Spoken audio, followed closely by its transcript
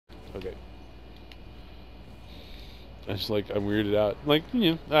Okay. I just like I'm weirded out. Like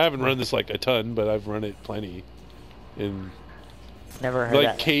I haven't run this like a ton, but I've run it plenty. And Never heard like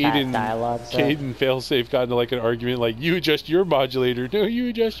that Cade dialogue. and Failsafe got into like an argument. Like you adjust your modulator. No, you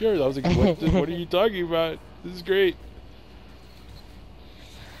adjust yours. I was like, what are you talking about? This is great.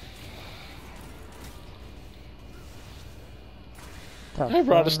 I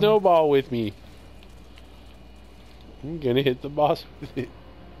brought a snowball with me. I'm gonna hit the boss with it.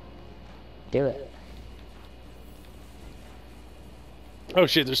 Do it. Oh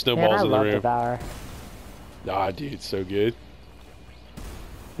shit, there's snowballs in the room. I love Devour. Ah, dude, it's so good.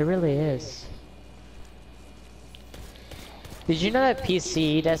 It really is. Did you know that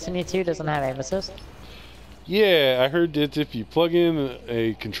PC Destiny 2 doesn't have aim assist? Yeah, I heard that if you plug in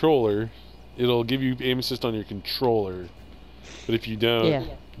a controller, it'll give you aim assist on your controller. But if you don't,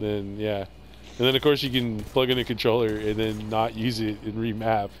 then yeah. And then of course you can plug in a controller and then not use it and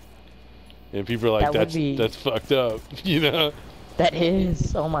remap. And people are like, that's fucked up, you know? That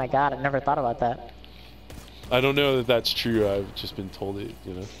is. Oh my god, I never thought about that. I don't know that that's true. I've just been told it,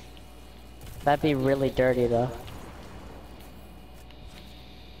 you know? That'd be really dirty though.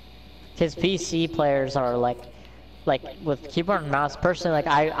 Because PC players are like with keyboard and mouse, personally, like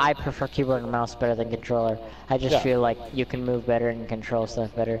I prefer keyboard and mouse better than controller. I just feel like you can move better and control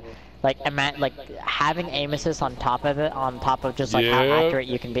stuff better. Like having aim assist on top of it, on top of just like how accurate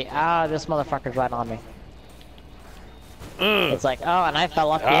you can be. Ah, this motherfucker's right on me. It's like, oh, and I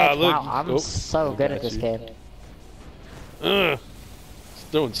fell off the edge. Look. Wow, I'm so good at this game.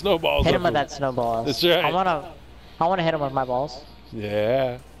 Throwing snowballs. Hit him with that snowball. That's right. I wanna hit him with my balls.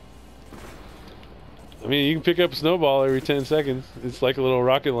 Yeah. I mean, you can pick up a snowball every 10 seconds. It's like a little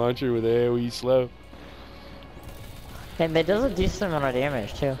rocket launcher with AoE slow. And it does a decent amount of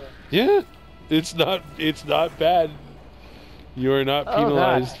damage too. Yeah, it's not bad. You are not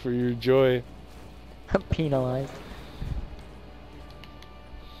penalized for your joy. Penalized.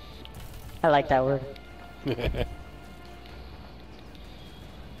 I like that word.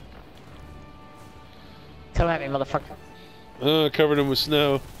 Come at me, motherfucker. Covered him with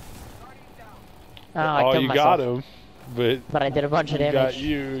snow. Oh, I killed you myself. got him, but I did a bunch of damage. Got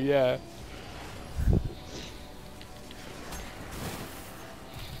you, yeah.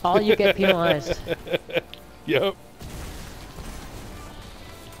 All you get penalized. Yep.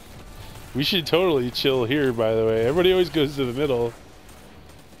 We should totally chill here, by the way. Everybody always goes to the middle.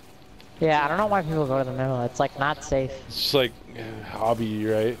 Yeah, I don't know why people go to the middle. It's like not safe. It's just like hobby,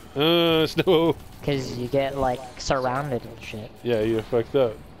 right? Snow. Because you get like surrounded and shit. Yeah, you get fucked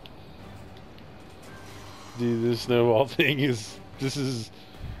up. Dude, this snowball thing is. It's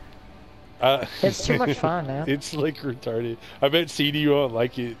too much fun, man. It's like retarded. I bet CD won't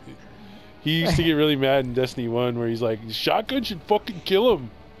like it. He used to get really mad in Destiny 1 where he's like, shotgun should fucking kill him.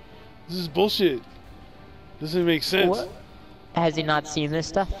 This is bullshit. Doesn't make sense. What? Has he not seen this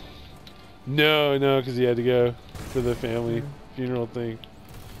stuff? No, because he had to go for the family funeral thing.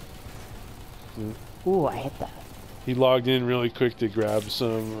 Ooh, I hit that. He logged in really quick to grab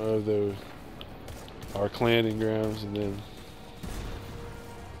some of our clan engrams and then...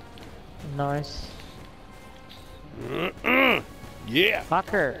 Nice. Yeah.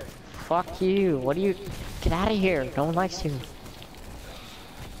 Fucker. Fuck you. What do you... Get out of here. No one likes you.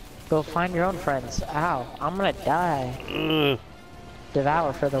 Go find your own friends. Ow. I'm gonna die.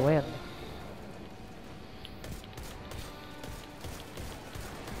 Devour for the win.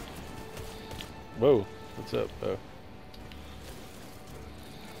 Whoa. What's up, though?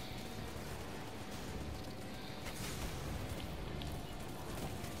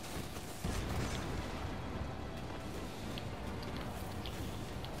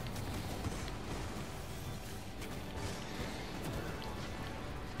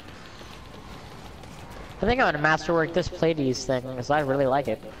 I think I'm gonna masterwork this Pleiades thing because I really like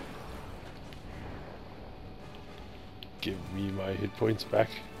it. Give me my hit points back.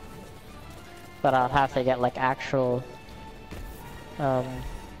 But I'll have to get like actual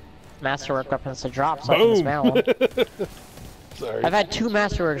masterwork weapons to drop so I can dismantle them. Sorry. I've had 2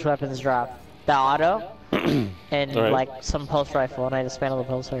 masterworks weapons drop. The auto and like some pulse rifle, and I dismantled the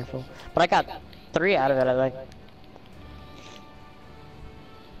pulse rifle. But I got 3 out of it, I think.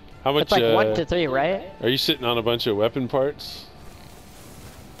 How much? It's like 1 to 3, right? Are you sitting on a bunch of weapon parts?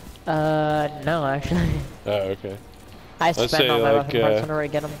 No, actually. Oh, okay. I spend all my weapon parts whenever I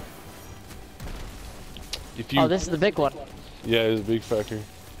get them. If you... Oh, this is the big one. Yeah, it's a big fucker.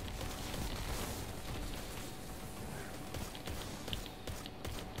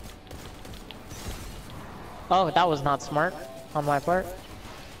 Oh, that was not smart on my part.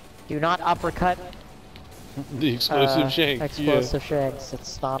 Do not uppercut The explosive shank. Explosive shanks.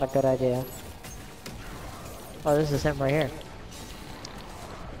 It's not a good idea. Oh, this is him right here.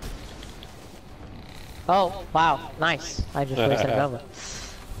 Oh, wow. Nice. I just wasted a moment.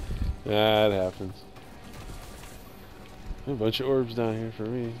 That happens. A bunch of orbs down here for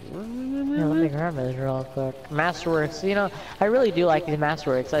me. Yeah, let me grab this real quick. Masterworks. You know, I really do like these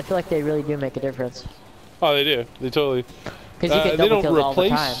Masterworks. I feel like they really do make a difference. Oh, they do. They totally. Because you get double kills all the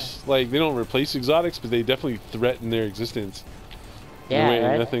time. Like, they don't replace exotics, but they definitely threaten their existence. Yeah,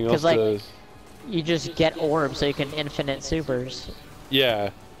 right? Nothing else like, does. You just get orbs so you can infinite supers.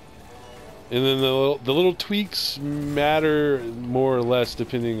 Yeah. And then the little tweaks matter more or less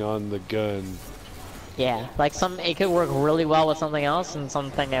depending on the gun. Yeah, like it could work really well with something else, and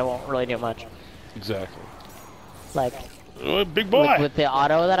something it won't really do much. Exactly. Like, oh, big boy. With the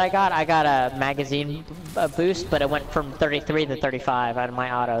auto that I got a magazine boost, but it went from 33 to 35 out of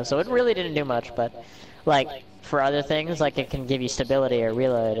my auto, so it really didn't do much. But like for other things, like it can give you stability or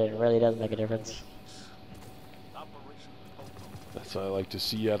reload, it really does make a difference. That's what I like to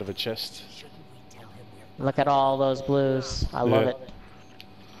see out of a chest. Look at all those blues. I love it.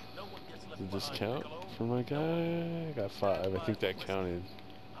 Did this count for my guy? I got 5. I think that counted.